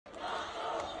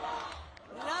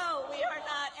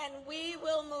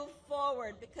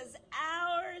because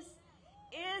ours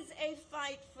is a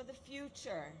fight for the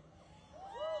future.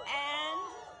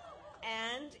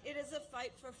 And it is a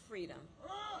fight for freedom.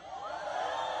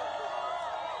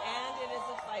 And it is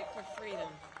a fight for freedom.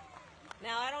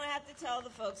 Now, I don't have to tell the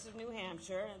folks of New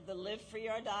Hampshire, the live free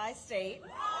or die state,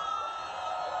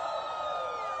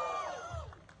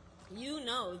 you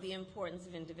know the importance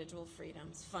of individual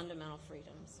freedoms, fundamental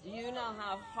freedoms. You know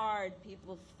how hard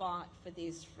people fought for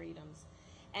these freedoms,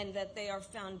 and that they are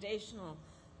foundational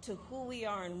to who we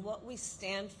are and what we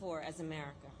stand for as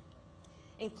America,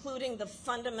 including the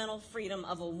fundamental freedom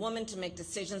of a woman to make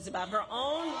decisions about her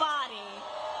own body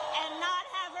and not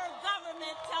have her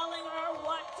government telling her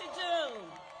what to do.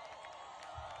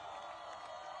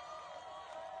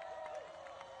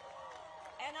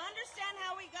 And understand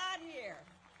how we got here.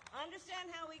 Understand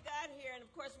how we got here, and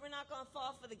of course we're not going to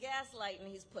fall for the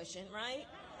gaslighting he's pushing, right?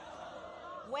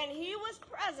 When he was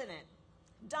president,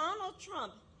 Donald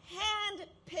Trump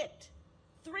handpicked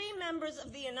 3 members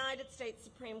of the United States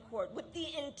Supreme Court with the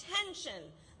intention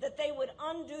that they would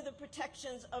undo the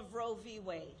protections of Roe v.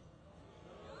 Wade.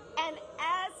 And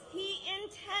as he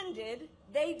intended,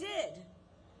 they did.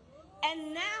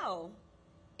 And now,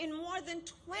 in more than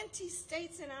 20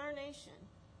 states in our nation,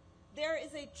 there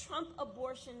is a Trump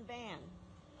abortion ban.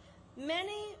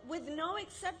 Many with no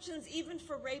exceptions even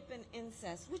for rape and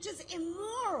incest, which is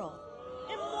immoral.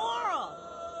 Immoral.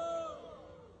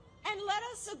 And let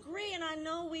us agree, and I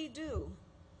know we do,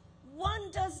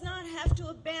 one does not have to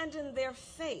abandon their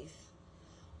faith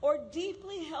or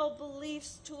deeply held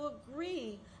beliefs to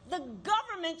agree. The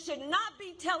government should not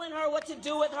be telling her what to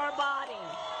do with her body.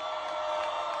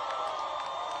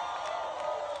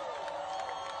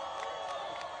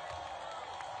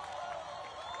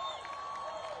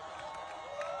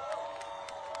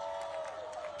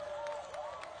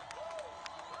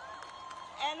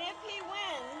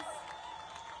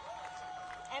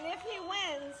 And if he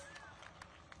wins,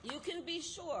 you can be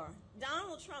sure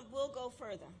Donald Trump will go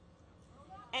further,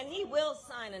 and he will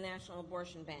sign a national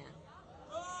abortion ban.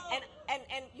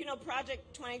 And you know,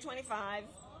 Project 2025,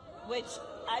 which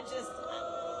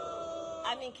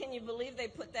I mean, can you believe they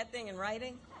put that thing in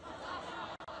writing?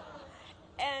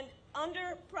 And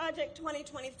under Project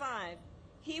 2025,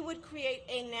 he would create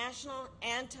a national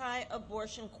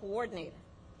anti-abortion coordinator,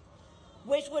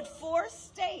 which would force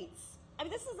states, I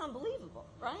mean, this is unbelievable,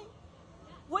 right?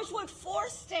 Which would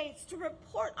force states to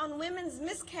report on women's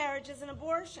miscarriages and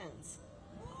abortions.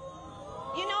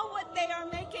 You know what they are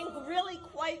making really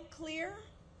quite clear?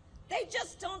 They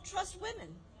just don't trust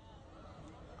women.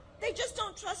 They just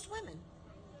don't trust women.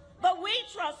 But we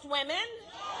trust women.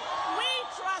 We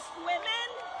trust women.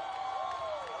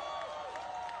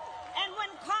 And when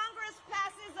Congress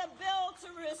passes a bill to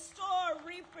restore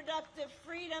reproductive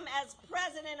freedom as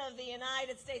President of the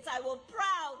United States, I will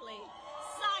proudly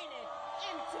sign it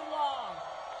into law.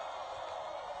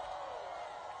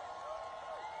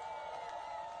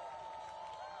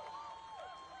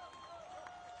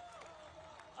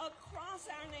 Across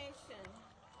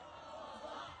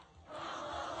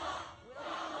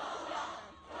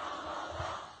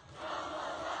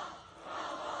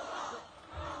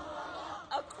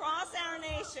our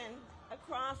nation,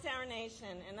 across our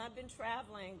nation, and I've been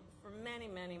traveling for many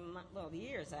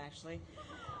years actually,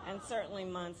 and certainly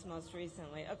months most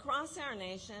recently. Across our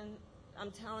nation,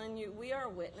 I'm telling you, we are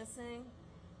witnessing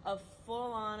a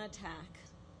full-on attack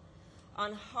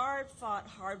on hard-fought,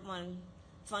 hard-won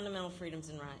fundamental freedoms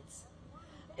and rights,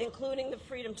 including the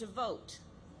freedom to vote,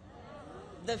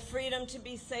 the freedom to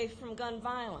be safe from gun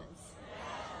violence,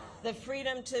 the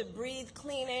freedom to breathe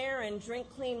clean air and drink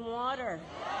clean water,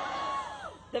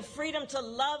 the freedom to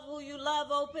love who you love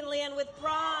openly and with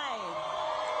pride,